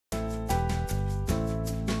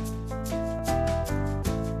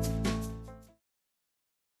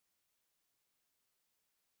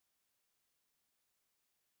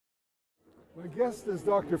My guest is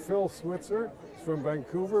Dr. Phil Switzer from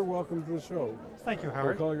Vancouver. Welcome to the show. Thank you, We're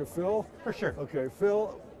Howard. calling you Phil? For sure. Okay,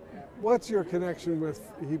 Phil, what's your connection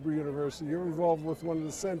with Hebrew University? You're involved with one of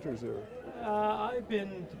the centers here. I've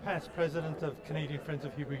been the past president of Canadian Friends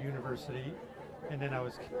of Hebrew University, and then I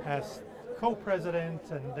was past co-president,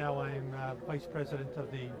 and now I'm vice president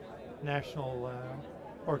of the national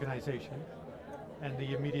organization, and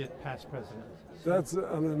the immediate past president. That's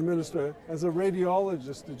an administrator. As a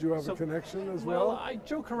radiologist, did you have a connection as well? Well, I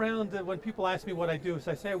joke around that when people ask me what I do, so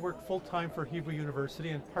I say I work full-time for Hebrew University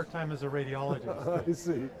and part-time as a radiologist. I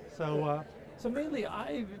see. So mainly,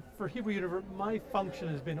 for Hebrew University, my function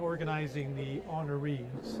has been organizing the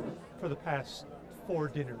honorees for the past 4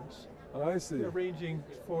 dinners. I see. Arranging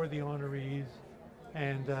for the honorees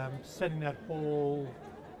and setting that whole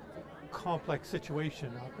complex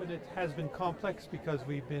situation up. And it has been complex because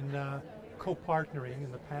we've been co-partnering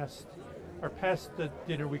in the past. Our past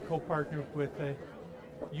dinner, we co-partnered with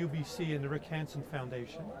UBC and the Rick Hansen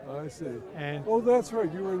Foundation. I see. And oh, that's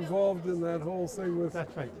right. You were involved in that whole thing with.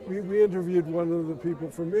 That's right. We interviewed one of the people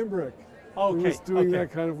from IMRC. Okay. Who was doing that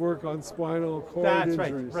kind of work on spinal cord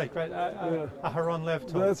injuries. Right. Aharon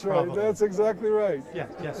Lev-Tov. That's right. Probably. That's exactly right.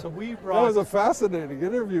 Yeah. So we brought. That was a fascinating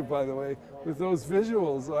interview, by the way, with those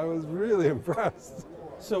visuals. I was really impressed.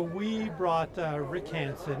 So we brought Rick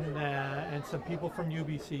Hansen and some people from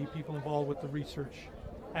UBC, people involved with the research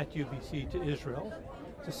at UBC, to Israel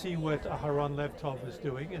to see what Aharon Lev-Tov is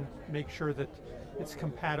doing and make sure that it's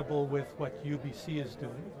compatible with what UBC is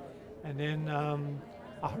doing. And then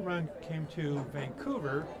Aharon came to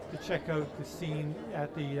Vancouver to check out the scene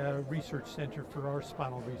at the research center for our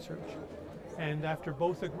spinal research. And after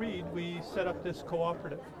both agreed, we set up this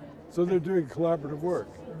cooperative. So they're doing collaborative work?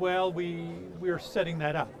 Well, we are setting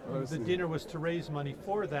that up. The dinner was to raise money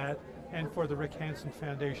for that and for the Rick Hansen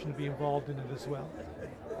Foundation to be involved in it as well.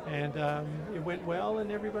 And it went well, and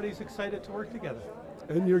everybody's excited to work together.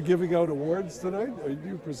 And you're giving out awards tonight? Are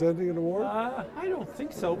you presenting an award? I don't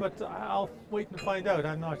think so, but I'll wait and find out.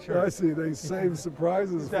 I'm not sure. I see. They save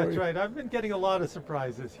surprises for you. That's right. I've been getting a lot of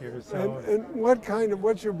surprises here. So. And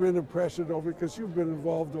what's your been impression over, because you've been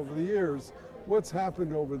involved over the years, what's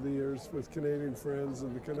happened over the years with Canadian Friends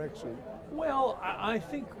and the connection? Well, I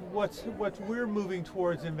think what we're moving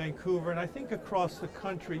towards in Vancouver, and I think across the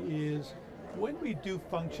country, is when we do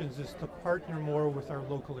functions is to partner more with our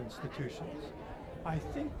local institutions. I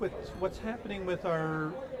think with what's happening with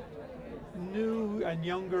our new and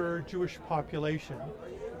younger Jewish population,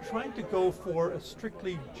 trying to go for a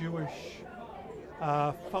strictly Jewish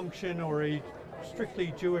function or a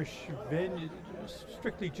strictly Jewish venue,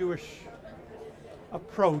 strictly Jewish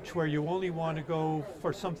approach where you only want to go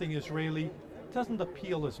for something Israeli doesn't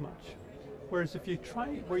appeal as much. Whereas if you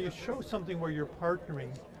where you show something where you're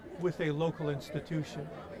partnering with a local institution,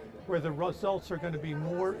 where the results are going to be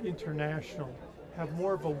more international, have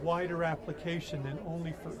more of a wider application than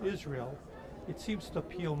only for Israel, it seems to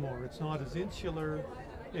appeal more. It's not as insular,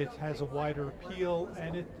 it has a wider appeal,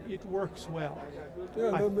 and it works well.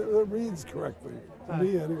 Yeah, that reads correctly, to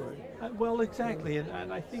me anyway. Well, exactly,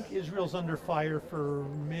 and I think Israel's under fire for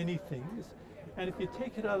many things, and if you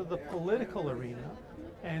take it out of the political arena,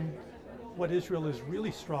 and what Israel is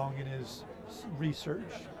really strong in is research.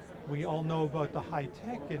 We all know about the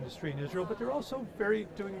high-tech industry in Israel, but they're also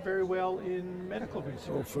doing very well in medical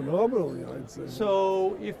research. Oh, phenomenally, I'd say.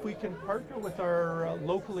 So if we can partner with our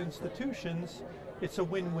local institutions, it's a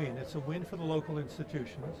win-win. It's a win for the local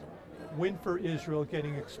institutions, win for Israel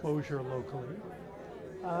getting exposure locally.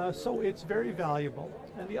 So it's very valuable.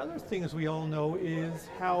 And the other thing, as we all know, is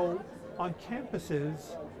how on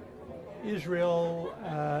campuses, Israel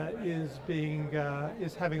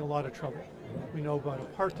is having a lot of trouble. We know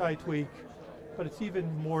about apartheid week, but it's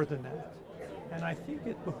even more than that. And I think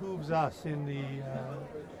it behooves us in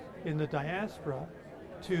the diaspora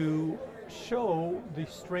to show the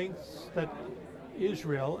strengths that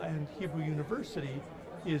Israel and Hebrew University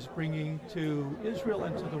is bringing to Israel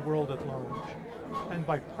and to the world at large. And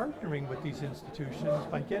by partnering with these institutions,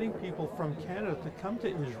 by getting people from Canada to come to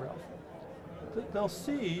Israel, they'll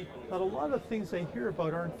see that a lot of things they hear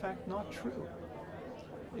about are in fact not true.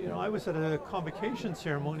 You know, I was at a convocation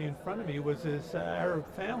ceremony. In front of me was this Arab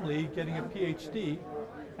family getting a PhD,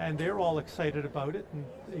 and they're all excited about it, and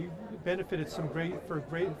they benefited from great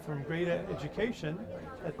education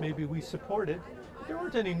that maybe we supported. There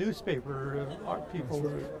weren't any newspaper people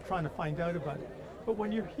trying to find out about it. But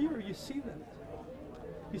when you're here, you see that.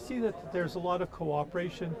 You see that there's a lot of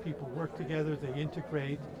cooperation, people work together, they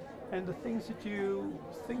integrate, and the things that you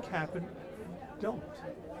think happen don't.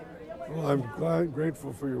 Well, I'm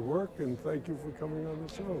grateful for your work, and thank you for coming on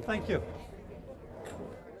the show. Thank you.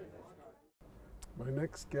 My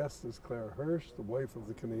next guest is Claire Hirsch, the wife of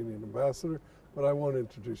the Canadian ambassador, but I won't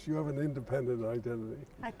introduce you. You have an independent identity.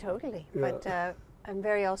 Totally, Yeah. but I'm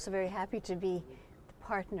also very happy to be the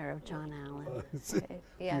partner of John Allen.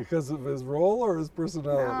 Yeah. Because of his role or his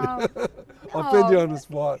personality? No, I'll pin you on the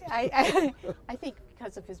spot. I think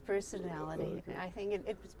because of his personality. Okay. I think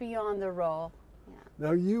it's beyond the role. Yeah.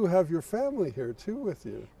 Now you have your family here too with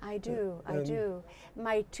you. I do.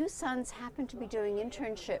 My two sons happen to be doing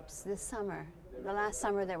internships this summer, the last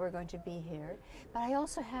summer that we're going to be here. But I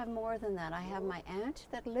also have more than that. I have my aunt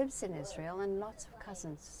that lives in Israel and lots of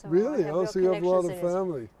cousins. So Really? I Oh, so you have a lot of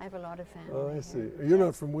family. I have a lot of family. Oh, I see. You're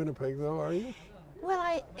not from Winnipeg though, are you?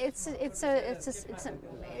 Well,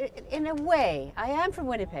 in a way, I am from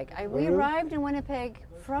Winnipeg. We arrived in Winnipeg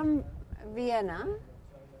from Vienna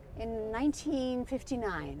in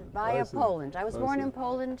 1959 via Poland. I was born in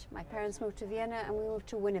Poland. My parents moved to Vienna, and we moved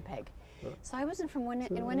to Winnipeg. So I wasn't from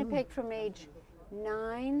in Winnipeg from age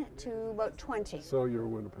 9 to about 20. So you're a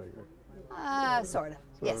Winnipegger. Sort of.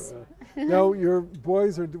 Yes. Now your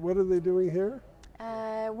boys what are they doing here?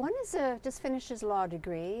 One is just finished his law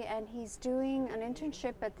degree, and he's doing an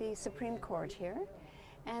internship at the Supreme Court here.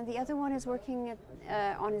 And the other one is working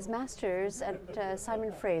on his master's at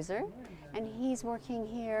Simon Fraser, and he's working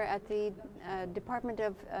here at the Department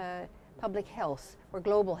of Public Health or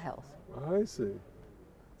Global Health. I see.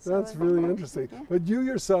 So That's really interesting. Yeah. But you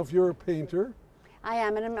yourself, you're a painter. I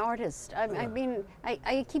am, and I'm an artist.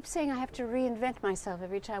 I keep saying I have to reinvent myself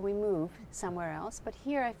every time we move somewhere else, but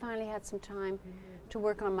here I finally had some time to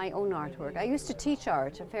work on my own artwork. I used to teach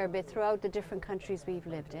art a fair bit throughout the different countries we've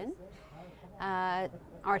lived in,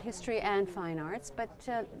 art history and fine arts, but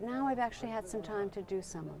now I've actually had some time to do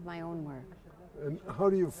some of my own work. And how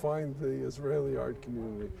do you find the Israeli art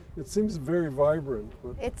community? It seems very vibrant.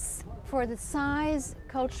 But it's, for the size,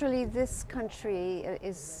 culturally, this country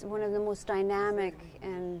is one of the most dynamic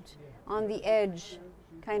and on the edge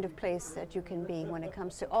kind of place that you can be when it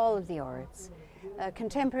comes to all of the arts.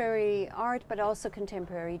 Contemporary art, but also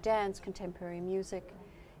contemporary dance, contemporary music.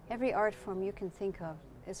 Every art form you can think of,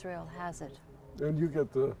 Israel has it. And you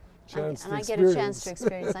get the chance to experience. And I get a chance to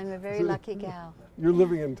experience. I'm a very lucky gal. You're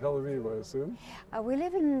living in Tel Aviv, I assume? We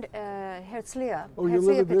live in Herzliya. Oh, you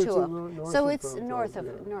live in Herzliya, so it's north of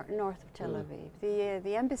Tel Aviv.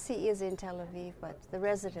 The embassy is in Tel Aviv, but the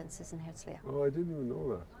residence is in Herzliya. Oh, I didn't even know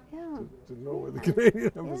that. Yeah. Didn't know where the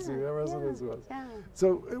Canadian embassy residence was. Yeah.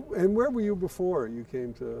 So, and where were you before you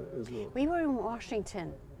came to Israel? We were in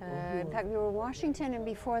Washington. In fact, we were in Washington, and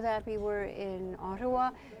before that we were in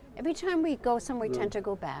Ottawa. Every time we go somewhere, we tend to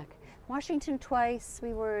go back. Washington twice,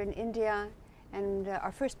 we were in India, and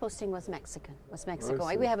our first posting was Mexico.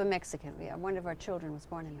 We have a Mexican. One of our children was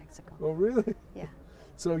born in Mexico. Oh, really? Yeah.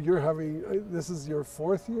 So you're having, this is your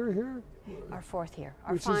 4th year here? Our 4th year,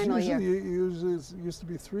 our Which final is usually, year. Usually it used to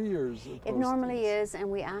be 3 years. It normally is,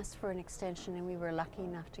 and we asked for an extension, and we were lucky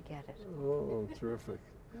enough to get it. Oh, terrific.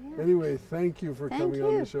 Yeah. Anyway, thank you for coming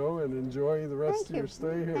on the show, and enjoy the rest of your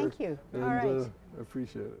stay here. Thank you. And all right. I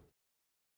appreciate it.